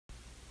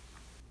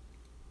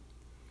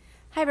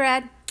Hi,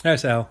 Brad. Hi,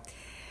 Sal.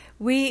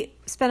 We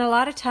spent a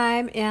lot of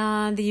time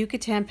on the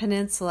Yucatan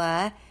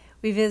Peninsula.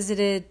 We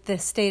visited the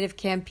state of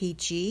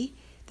Campeche.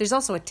 There's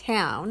also a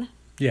town.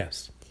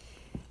 Yes.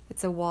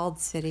 It's a walled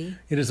city.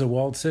 It is a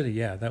walled city,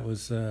 yeah. That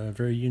was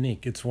very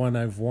unique. It's one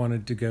I've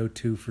wanted to go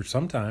to for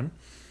some time.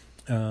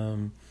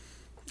 And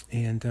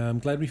I'm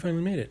glad we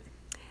finally made it.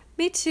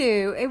 Me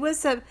too. It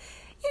was it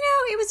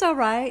was all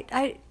right.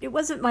 It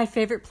wasn't my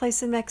favorite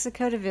place in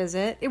Mexico to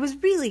visit. It was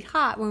really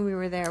hot when we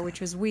were there, which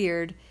was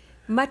weird.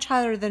 Much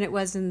hotter than it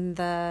was in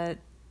the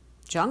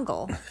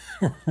jungle.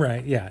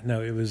 Right, yeah.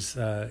 No, it was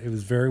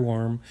very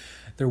warm.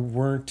 There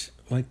weren't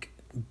like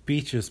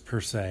beaches per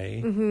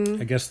se.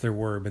 Mm-hmm. I guess there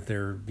were, but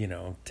they're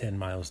 10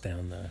 miles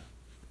down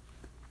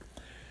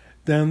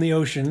the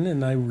ocean,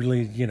 and I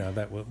really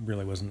that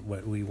really wasn't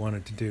what we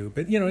wanted to do.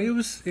 But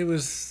it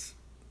was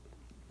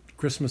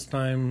Christmas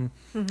time.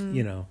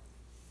 Mm-hmm.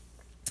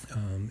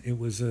 It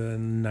was a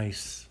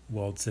nice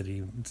walled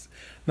city. It's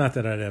not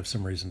that I'd have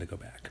some reason to go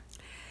back.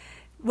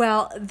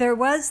 Well, there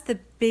was the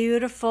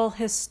beautiful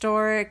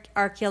historic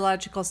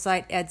archaeological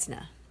site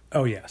Edzna.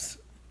 Oh yes.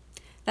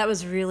 That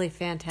was really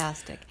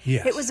fantastic.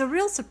 Yes. It was a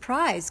real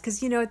surprise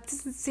because, it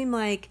doesn't seem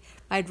like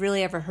I'd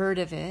really ever heard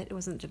of it. It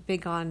wasn't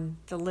big on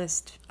the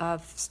list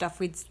of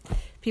stuff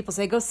people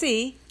say, go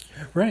see.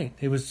 Right.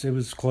 It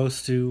was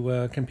close to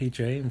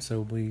Campeche, and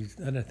so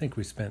I think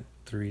we spent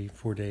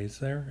 3-4 days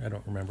there. I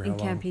don't remember how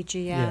long. In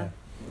Campeche, yeah.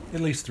 At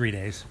least 3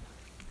 days.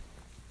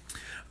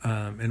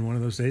 And one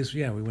of those days,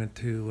 we went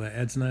to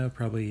Edzna,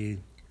 probably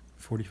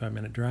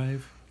 45-minute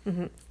drive,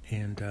 Mm-hmm.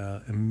 and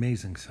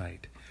amazing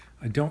site.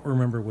 I don't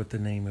remember what the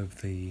name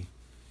of the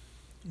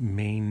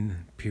main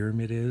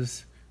pyramid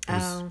is. It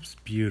was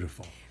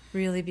beautiful.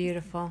 Really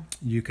beautiful.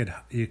 You could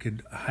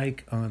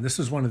hike on. This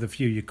was one of the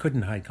few you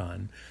couldn't hike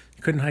on.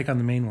 You couldn't hike on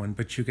the main one,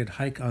 but you could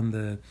hike on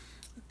the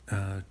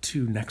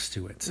two next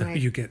to it. So Right.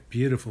 you get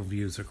beautiful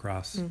views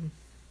across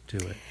to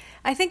it.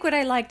 I think what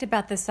I liked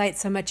about the site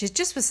so much is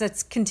just was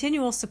that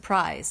continual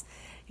surprise.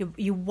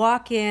 You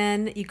walk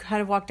in, you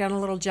kind of walk down a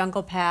little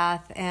jungle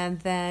path, and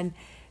then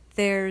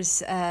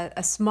there's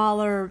a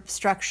smaller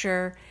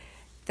structure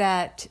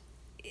that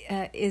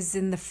is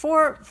in the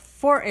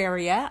fore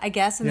area, I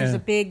guess, and there's a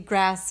big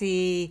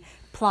grassy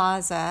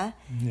plaza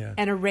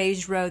and a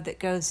raised road that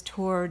goes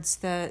towards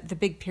the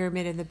big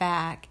pyramid in the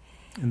back.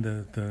 And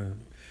the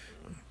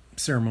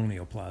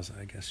ceremonial plaza,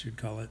 I guess you'd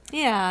call it.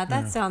 Yeah,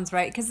 that sounds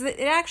right, because it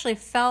actually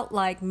felt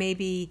like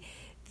maybe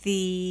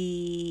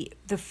the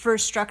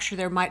first structure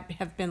there might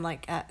have been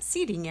like a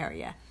seating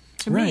area.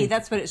 To me,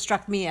 that's what it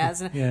struck me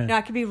as. And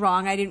I could be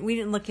wrong. We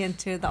didn't look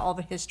into all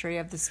the history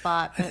of the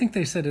spot. I think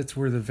they said it's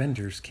where the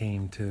vendors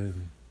came to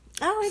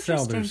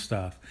sell their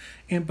stuff.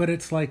 But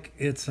it's like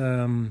it's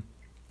a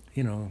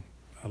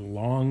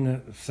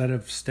long set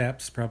of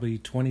steps, probably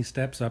 20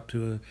 steps up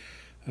to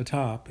a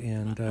top,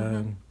 and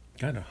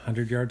God,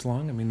 100 yards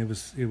long. I mean, it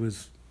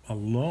was a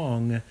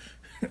long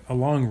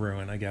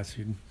ruin, I guess.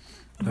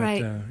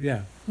 Right.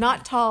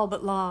 Not tall,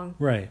 but long.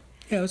 Right.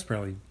 Yeah, it was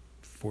probably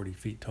 40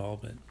 feet tall,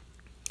 but.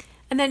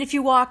 And then if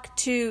you walk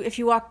to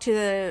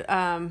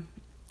the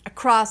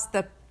across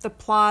the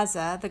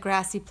plaza, the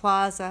grassy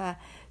plaza,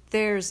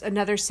 there's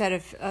another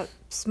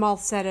small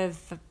set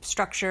of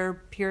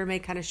structure,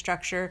 pyramid kind of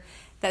structure,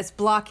 that's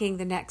blocking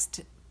the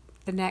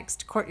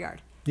next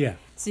courtyard. Yeah.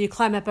 So you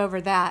climb up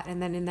over that,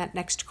 and then in that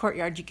next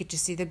courtyard, you get to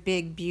see the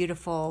big,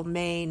 beautiful,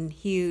 main,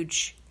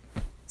 huge,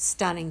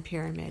 stunning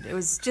pyramid. It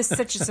was just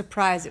such a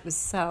surprise. It was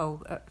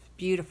so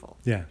beautiful.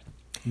 Yeah,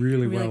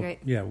 really well. Great.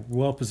 Yeah,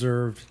 well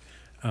preserved.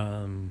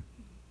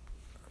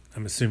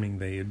 I'm assuming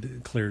they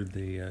had cleared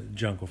the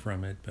jungle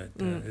from it, but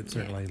it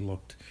certainly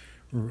looked.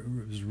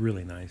 It was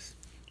really nice,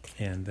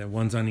 and the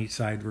ones on each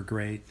side were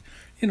great.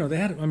 They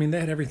had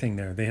everything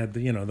there. They had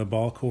the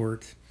ball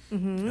court.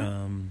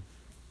 Mm-hmm.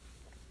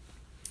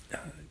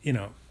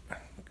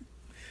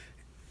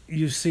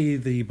 You see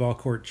the ball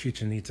court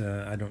Chichen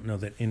Itza. I don't know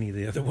that any of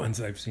the other ones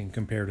I've seen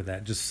compare to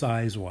that, just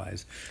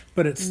size-wise.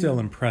 But it's still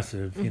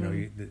impressive,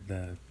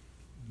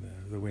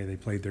 the way they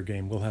played their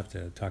game. We'll have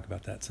to talk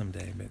about that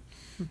someday. But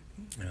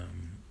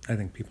I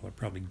think people are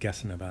probably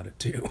guessing about it,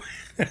 too.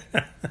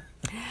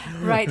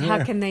 Right.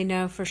 How can they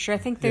know for sure? I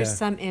think there's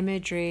some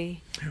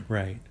imagery.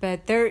 Right.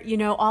 But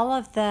all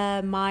of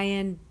the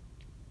Mayan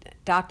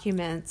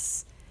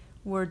documents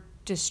were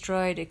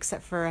destroyed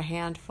except for a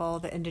handful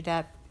that ended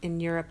up in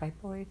Europe, I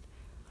believe.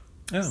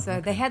 Oh, so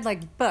they had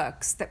like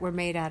books that were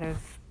made out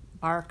of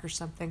bark or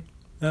something.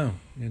 Oh,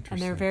 interesting.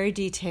 And they're very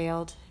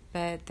detailed,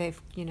 but they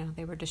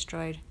were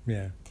destroyed.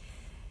 Yeah.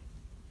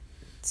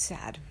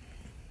 Sad.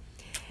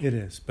 It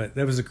is, but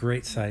that was a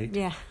great site.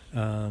 Yeah.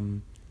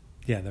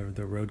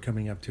 The road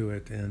coming up to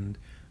it, and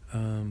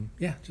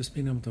just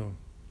being able to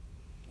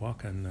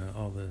walk on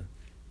all the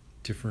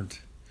different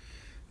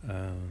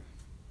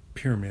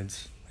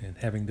pyramids and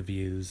having the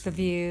views.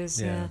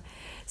 Yeah.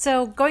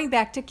 So going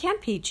back to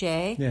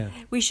Campeche,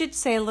 we should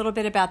say a little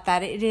bit about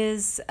that. It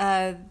is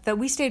that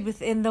we stayed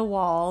within the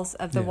walls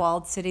of the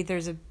walled city.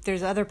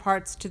 There's other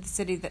parts to the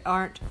city that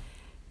aren't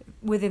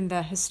within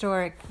the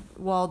historic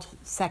walled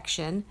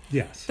section.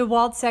 Yes. The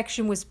walled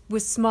section was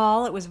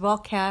small. It was well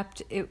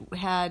kept. It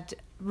had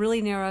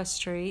really narrow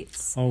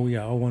streets. Oh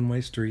yeah, all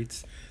one-way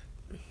streets.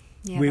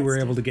 Yeah, We were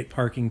able to get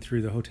parking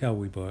through the hotel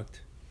we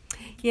booked.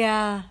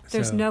 Yeah,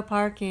 there's So- no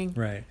parking.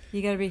 Right.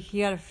 You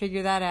gotta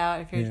figure that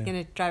out if you're Yeah.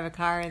 gonna drive a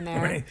car in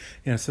there. Right.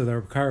 Yeah, so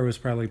the car was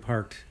probably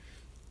parked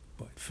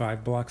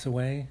 5 blocks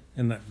away,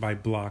 and that by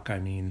block I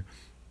mean,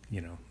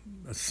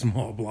 a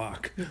small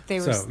block. They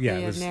were So yeah, they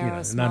it had was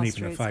narrow, small not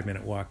even a streets.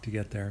 5-minute walk to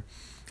get there.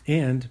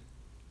 And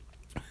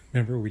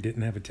remember, we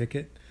didn't have a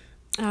ticket.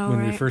 Oh,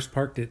 When we right. first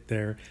parked it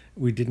there,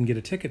 we didn't get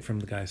a ticket from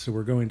the guy. So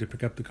we're going to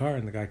pick up the car,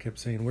 and the guy kept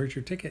saying, "Where's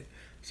your ticket?"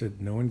 I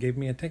said, "No one gave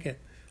me a ticket."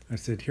 I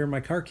said, "Here are my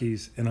car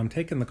keys," and I'm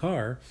taking the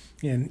car.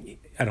 And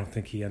I don't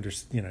think he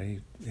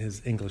understood.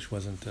 His English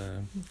wasn't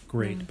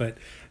great, but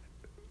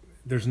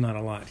there's not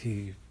a lot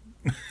he,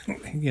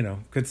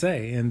 could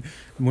say. And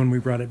when we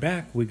brought it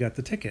back, we got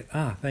the ticket.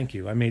 Thank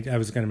you. I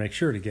was going to make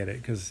sure to get it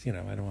because I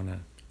don't want to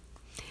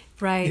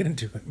Right. get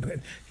into it. But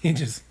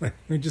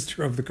we just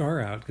drove the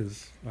car out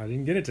because I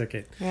didn't get a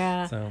ticket.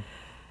 Yeah. So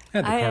I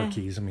had the car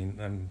keys.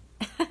 I'm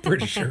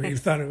pretty sure he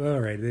thought, all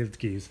right, they have the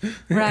keys.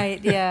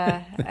 Right.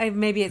 Yeah.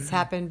 Maybe it's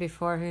happened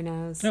before. Who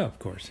knows? Oh, of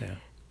course,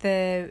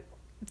 yeah.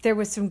 There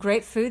was some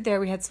great food there.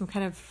 We had some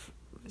kind of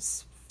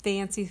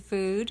fancy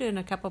food in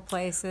a couple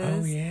places.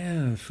 Oh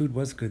yeah, food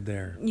was good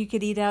there. You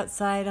could eat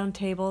outside on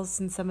tables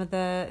in some of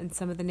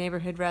the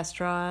neighborhood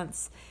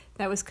restaurants.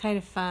 That was kind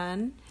of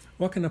fun.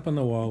 Walking up on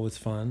the wall was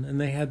fun, and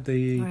they had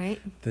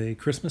the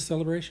Christmas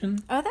celebration.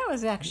 Oh, that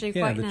was actually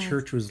Yeah, quite the nice.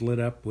 church was lit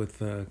up with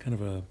kind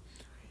of a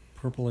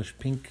purplish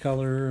pink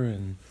color,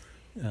 and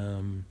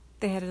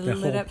They had a the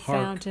lit whole up park,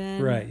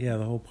 fountain. right? Yeah,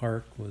 the whole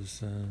park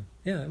was.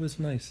 It was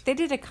nice. They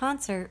did a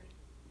concert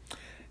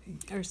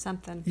or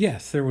something.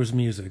 Yes, there was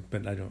music,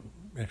 but I don't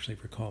actually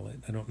recall it.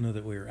 I don't know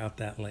that we were out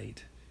that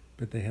late,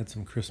 but they had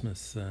some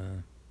Christmas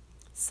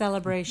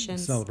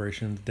Celebrations.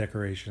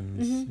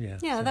 decorations. Mm-hmm. Yeah,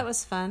 Yeah, so- that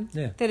was fun.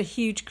 Yeah. They had a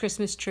huge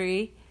Christmas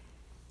tree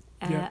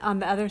Yeah. on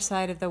the other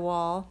side of the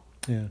wall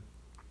Yeah.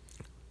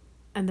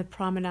 and the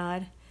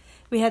promenade.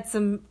 We had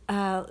some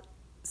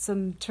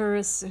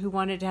tourists who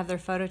wanted to have their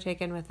photo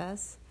taken with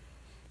us.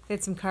 They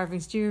had some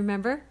carvings. Do you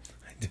remember?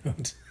 I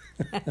don't.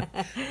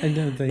 I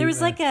know they. There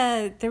was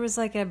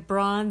like a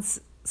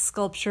bronze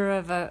sculpture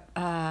of a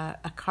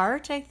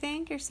cart, I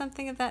think, or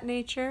something of that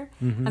nature,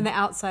 on the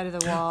outside of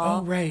the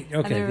wall. Oh, right. Okay.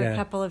 And there were yeah. a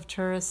couple of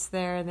tourists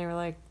there, and they were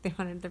like, they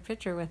wanted their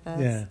picture with us.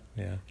 Yeah.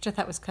 Yeah. Which I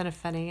thought was kind of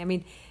funny. I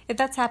mean,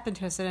 that's happened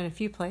to us in a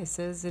few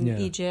places, in Yeah.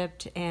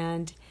 Egypt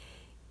and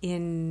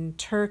in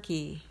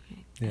Turkey.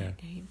 Yeah.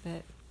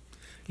 But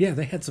Yeah,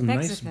 they had some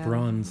Mexico. nice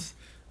bronze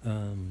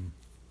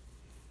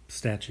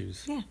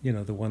statues.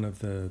 Yeah. The one of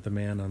the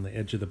man on the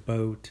edge of the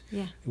boat.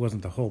 yeah, It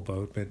wasn't the whole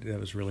boat, but that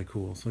was really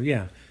cool. So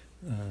yeah,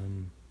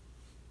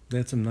 they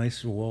had some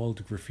nice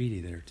walled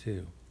graffiti there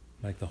too.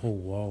 Like the whole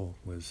wall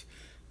was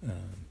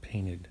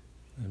painted.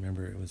 I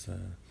remember it was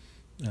a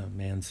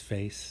man's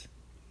face.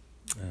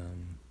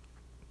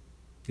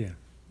 Yeah,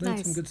 they had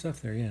some Nice. good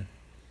stuff there. Yeah.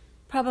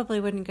 probably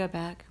wouldn't go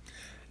back.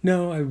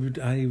 No, I would.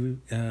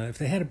 If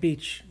they had a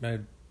beach,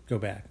 I'd go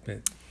back.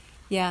 But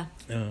Yeah,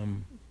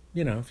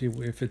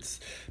 if it's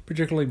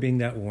particularly being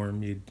that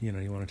warm, you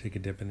want to take a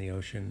dip in the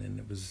ocean, and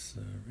it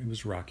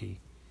was rocky.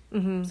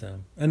 mm-hmm.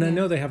 So, and I Yeah.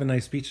 know they have a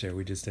nice beach there.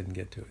 We just didn't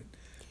get to it.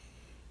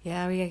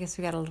 Yeah. I guess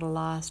we got a little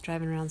lost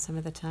driving around some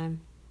of the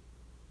time.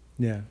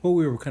 Yeah. Well,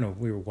 we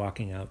were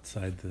walking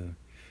outside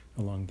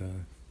along the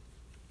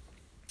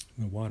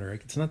water.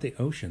 It's not the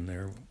ocean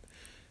there.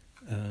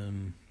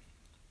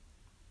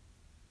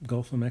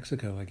 Gulf of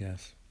Mexico, I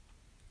guess.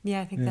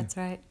 Yeah, I think Yeah. that's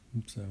right.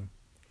 So,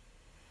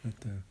 but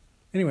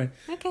anyway,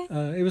 Okay.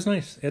 it was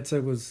nice.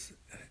 Etza was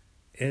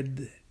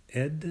Edzna,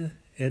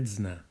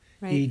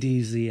 Right.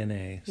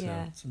 Edzna. So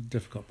Yeah. it's a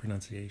difficult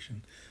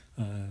pronunciation.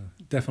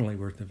 Definitely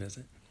worth a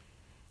visit.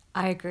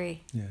 I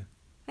agree. Yeah.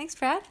 Thanks,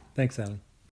 Brad. Thanks, Sally.